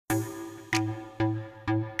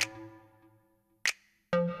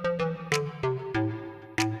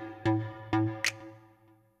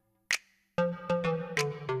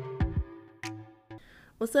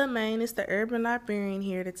What's up, man? It's the Urban Librarian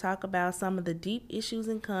here to talk about some of the deep issues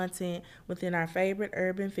and content within our favorite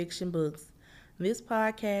urban fiction books. This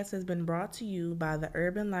podcast has been brought to you by the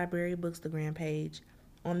Urban Library Bookstagram page.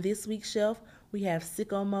 On this week's shelf, we have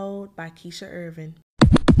SICKO Mode by Keisha Ervin.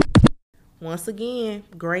 Once again,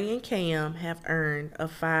 Gray and Cam have earned a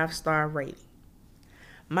 5-star rating.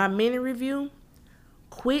 My mini review: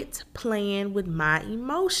 quit playing with my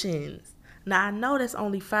emotions. Now, I know that's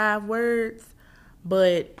only 5 words,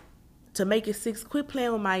 but to make it 6, quit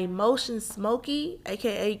playing with my emotions, Smokey,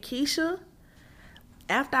 aka Keisha.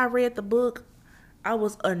 After I read the book, I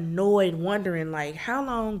was annoyed, wondering like, how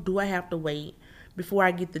long do I have to wait before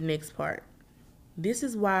I get the next part? This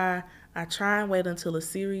is why I try and wait until a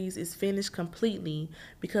series is finished completely,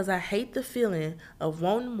 because I hate the feeling of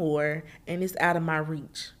wanting more and it's out of my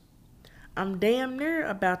reach. I'm damn near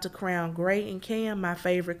about to crown Gray and Cam my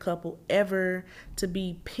favorite couple ever to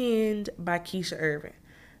be penned by Keisha Ervin.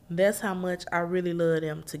 That's how much I really love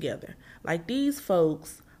them together. Like, these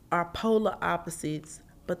folks are polar opposites,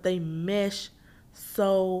 but they mesh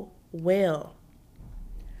so well.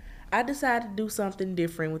 I decided to do something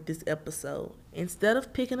different with this episode. Instead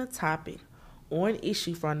of picking a topic or an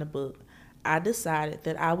issue from the book, I decided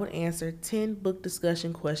that I would answer 10 book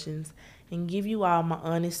discussion questions and give you all my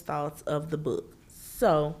honest thoughts of the book.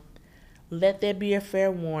 So, let there be a fair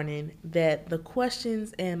warning that the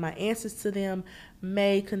questions and my answers to them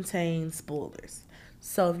may contain spoilers.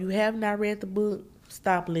 So, if you have not read the book,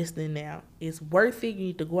 stop listening now. It's worth it. You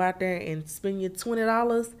need to go out there and spend your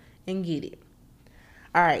 $20 and get it.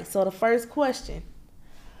 Alright, so the first question: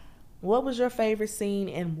 what was your favorite scene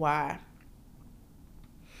and why?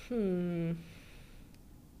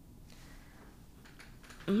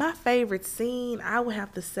 My favorite scene, I would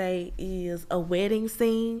have to say, is a wedding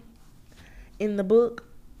scene in the book.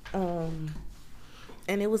 And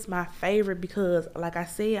it was my favorite because, like I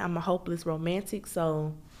said, I'm a hopeless romantic,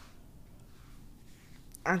 so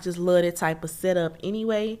I just love that type of setup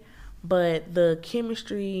anyway. But the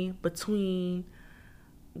chemistry between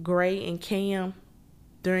Gray and Cam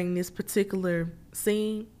during this particular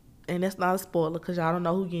scene, and that's not a spoiler because y'all don't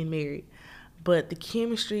know who getting married, but the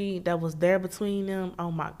chemistry that was there between them,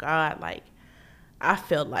 oh my God, like I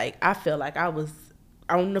felt like I was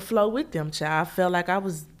on the floor with them, child. I felt like I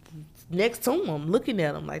was next to them, looking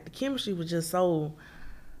at them. Like, the chemistry was just so,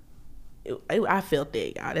 I felt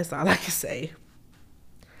that, y'all. That's all I can say.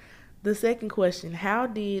 The second question: how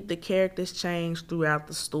did the characters change throughout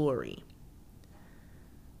the story?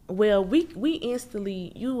 Well, you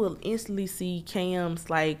will instantly see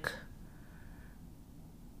Cam's like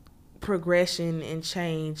progression and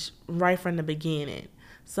change right from the beginning.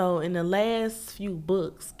 So in the last few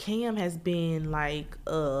books, Cam has been like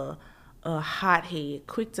a hothead,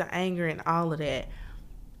 quick to anger and all of that.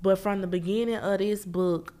 But from the beginning of this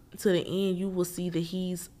book to the end, you will see that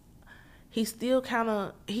he's still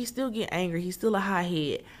get angry. He's still a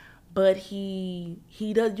hothead, but he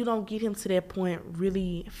does. You don't get him to that point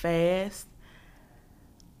really fast.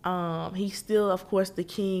 He's still, of course, the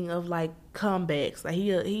king of like comebacks. Like,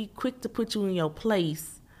 he quick to put you in your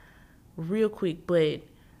place real quick, but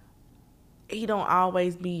he don't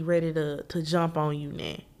always be ready to jump on you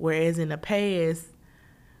now. Whereas in the past,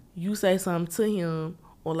 you say something to him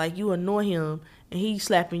or like you annoy him and he's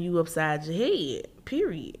slapping you upside your head.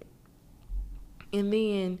 Period. And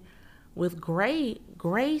then with Gray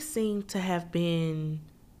seemed to have been,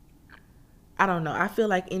 I don't know, I feel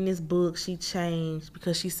like in this book she changed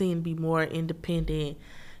because she seemed to be more independent.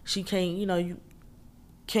 She can't,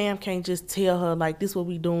 Cam can't just tell her like, this what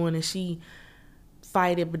we doing, and she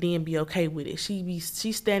fight it but then be okay with it.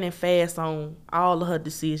 She's standing fast on all of her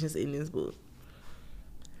decisions in this book.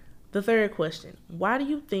 The third question: why do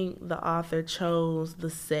you think the author chose the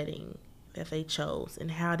setting that they chose, and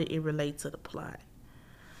how did it relate to the plot?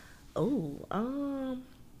 I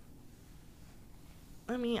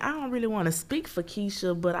mean, I don't really want to speak for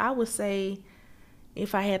Keisha, but I would say,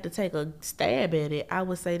 if I had to take a stab at it, I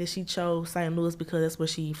would say that she chose St. Louis because that's where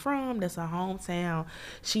she's from. That's her hometown.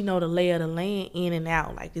 She know the lay of the land in and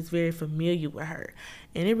out. Like, it's very familiar with her.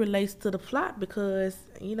 And it relates to the plot because,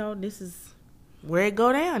 this is where it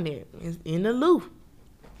go down there. It's in the loop.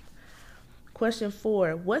 Question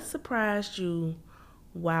 4. What surprised you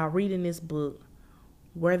while reading this book?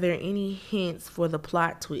 Were there any hints for the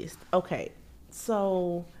plot twist? Okay,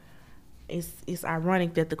 so it's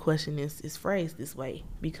ironic that the question is phrased this way,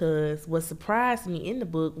 because what surprised me in the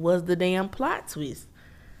book was the damn plot twist.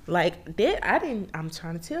 Like, that, I'm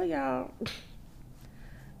trying to tell y'all,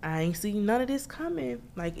 I ain't seen none of this coming.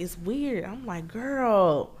 Like, it's weird. I'm like,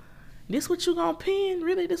 girl, this what you gonna pen?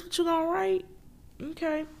 Really? This what you gonna write?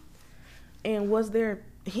 Okay. And was there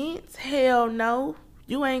Hints? Hell no.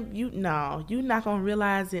 You're not gonna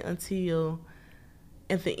realize it until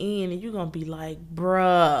at the end, and you're gonna be like,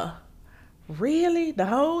 bruh, really? The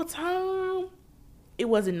whole time? It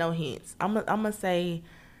wasn't no hints. I'm gonna say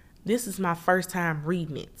this is my first time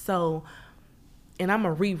reading it. So, and I'm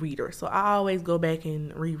a rereader, so I always go back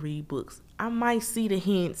and reread books. I might see the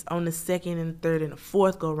hints on the second and third and the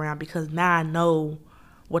fourth go around because now I know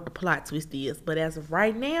what the plot twist is. But as of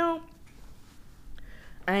right now,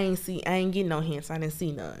 I ain't getting no hints. I didn't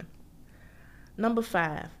see none. Number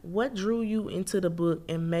 5, what drew you into the book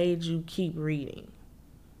and made you keep reading?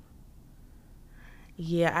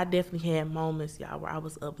 Yeah, I definitely had moments, y'all, where I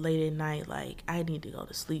was up late at night, like, I need to go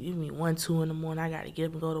to sleep. Even 1, 2 in the morning, I got to get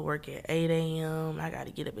up and go to work at 8 a.m. I got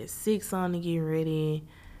to get up at 6 on to get ready.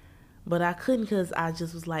 But I couldn't because I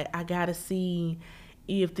just was like, I got to see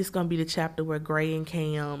if this going to be the chapter where Gray and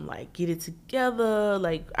Cam, like, get it together.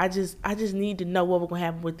 Like, I just need to know what we're going to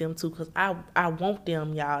happen with them, too, because I want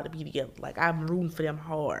them, y'all, to be together. Like, I'm rooting for them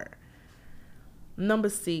hard. Number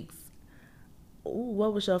 6. Ooh,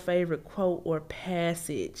 what was your favorite quote or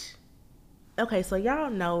passage? Okay, so y'all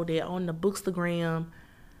know that on the Bookstagram,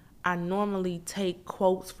 I normally take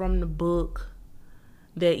quotes from the book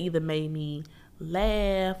that either made me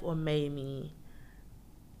laugh or made me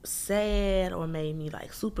sad or made me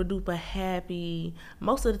like super duper happy.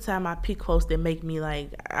 Most of the time I pick quotes that make me like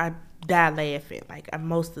I die laughing. Like I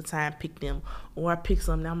most of the time pick them, or I pick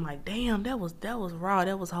something that I'm like, damn, that was raw,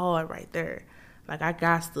 that was hard right there. Like I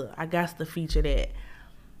got to feature that.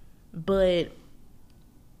 But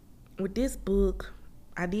with this book,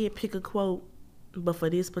 I did pick a quote, but for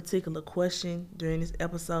this particular question during this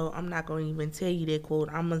episode, I'm not going to even tell you that quote.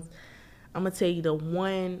 I'm gonna tell you the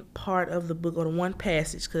one part of the book or the one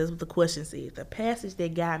passage, because that's what the question said. The passage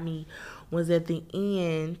that got me was at the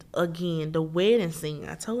end, again, the wedding scene.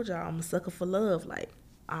 I told y'all I'm a sucker for love. Like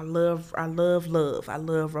I love love. I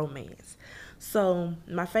love romance. So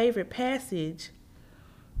my favorite passage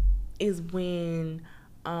is when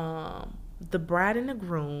the bride and the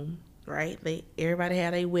groom, right? Everybody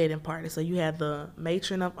had a wedding party. So you have the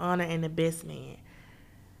matron of honor and the best man.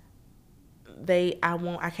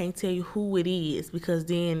 I can't tell you who it is because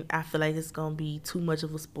then I feel like it's gonna be too much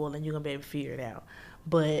of a spoiler and you're gonna be able to figure it out.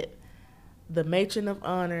 But the matron of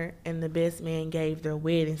honor and the best man gave their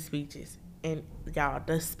wedding speeches, and y'all,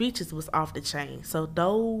 the speeches was off the chain. So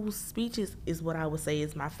those speeches is what I would say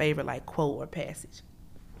is my favorite like quote or passage.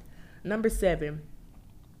 Number 7,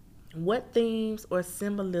 what themes or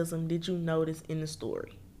symbolism did you notice in the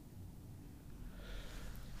story?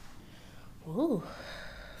 Ooh.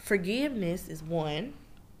 Forgiveness is one.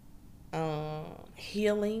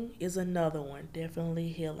 Healing is another one. Definitely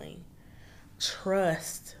healing.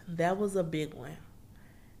 Trust, that was a big one.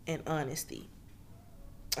 And honesty.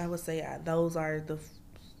 I would say those are the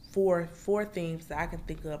four themes that I can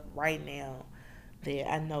think of right now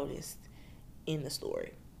that I noticed in the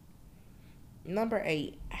story. Number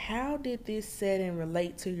 8, how did this setting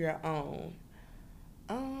relate to your own?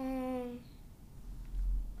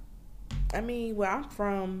 I mean, where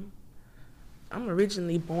I'm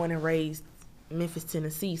originally born and raised Memphis,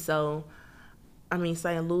 Tennessee. So, I mean,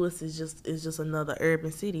 St. Louis is just another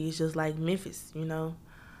urban city. It's just like Memphis, you know.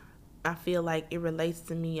 I feel like it relates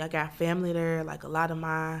to me. I got family there. Like a lot of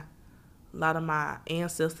my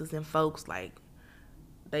ancestors and folks, like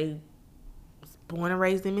they was born and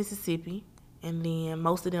raised in Mississippi, and then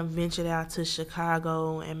most of them ventured out to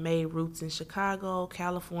Chicago and made roots in Chicago,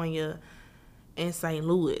 California, and St.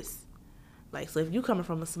 Louis. Like, so if you coming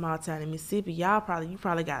from a small town in Mississippi, you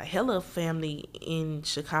probably got a hella family in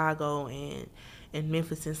Chicago and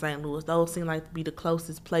Memphis and St. Louis. Those seem like to be the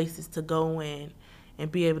closest places to go and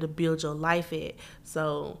be able to build your life at.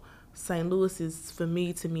 So St. Louis is to me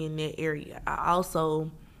in that area. I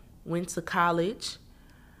also went to college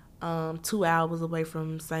 2 hours away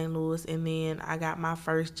from St. Louis, and then I got my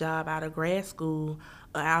first job out of grad school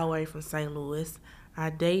an hour away from St. Louis. I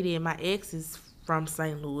dated my ex is from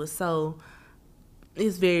St. Louis, so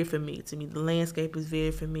it's very familiar to me. The landscape is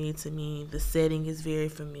very familiar to me. The setting is very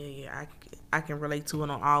familiar. I can relate to it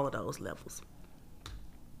on all of those levels.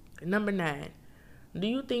 Number 9, do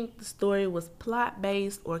you think the story was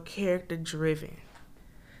plot-based or character-driven?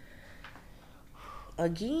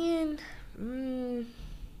 Again, I mean,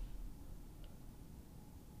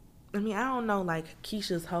 I don't know, like,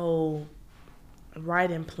 Keisha's whole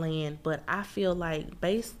writing plan, but I feel like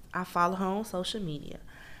I follow her on social media.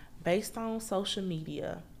 Based on social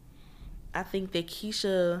media, I think that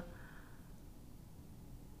Keisha,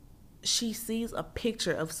 she sees a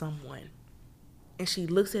picture of someone and she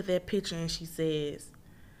looks at that picture and she says,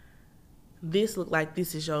 this look like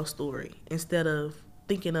this is your story, instead of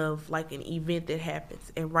thinking of like an event that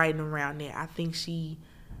happens and writing around that. I think she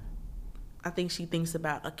thinks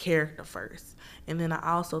about a character first. And then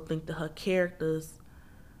I also think that her characters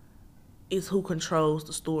is who controls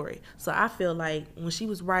the story. So I feel like when she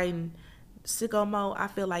was writing Sicko Mode, I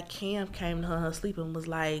feel like Cam came to her in her sleep and was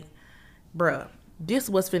like, bruh, this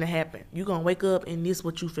what's finna happen. You gonna wake up and this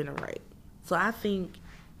what you finna write. So I think,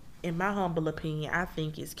 in my humble opinion, I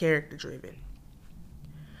think it's character driven.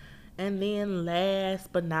 And then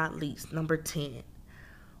last but not least, number 10.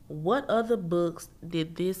 What other books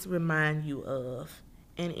did this remind you of,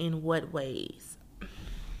 and in what ways?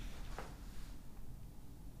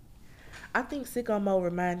 I think Sicko Mode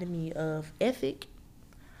reminded me of Ethic,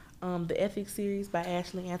 the Ethic series by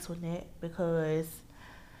Ashley Antoinette, because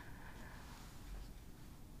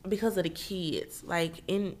of the kids. Like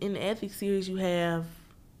in the Ethic series, you have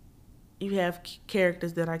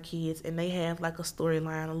characters that are kids, and they have like a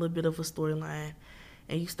storyline, a little bit of a storyline,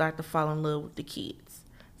 and you start to fall in love with the kids.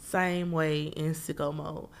 Same way in Sicko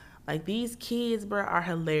Mode. Like these kids, bro, are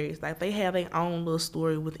hilarious. Like they have their own little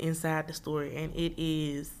story with inside the story, and it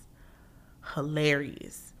is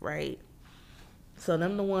hilarious, right? So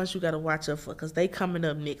them the ones you gotta watch out for, cause they coming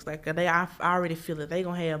up next. Like I already feel it. They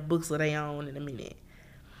gonna have books of their own in a minute.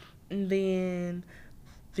 And then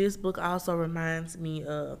this book also reminds me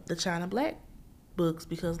of the China Black books,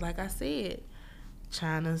 because like I said,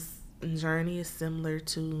 China's journey is similar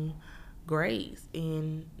to Gray's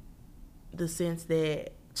in the sense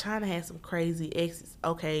that China has some crazy exes.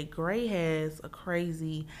 Okay, Gray has a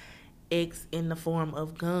crazy ex in the form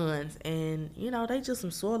of guns, and they just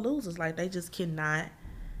some sore losers. Like they just cannot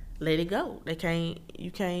let it go.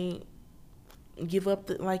 You can't give up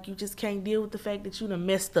you just can't deal with the fact that you done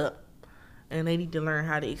messed up, and they need to learn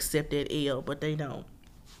how to accept that L, but they don't.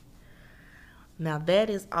 Now that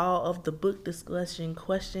is all of the book discussion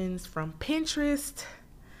questions from Pinterest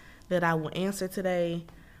that I will answer today.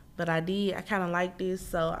 But I kind of like this,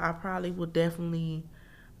 so I probably will definitely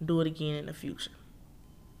do it again in the future.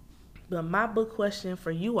 But my book question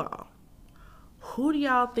for you all: who do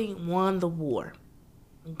y'all think won the war?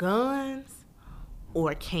 Guns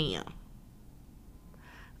or Cam?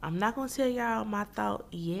 I'm not going to tell y'all my thought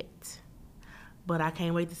yet, but I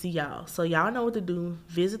can't wait to see y'all. So y'all know what to do.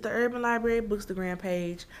 Visit the Urban Library Bookstagram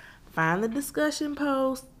page, find the discussion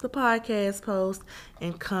post, the podcast post,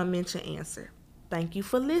 and comment your answer. Thank you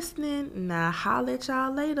for listening. Now holla at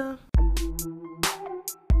y'all later.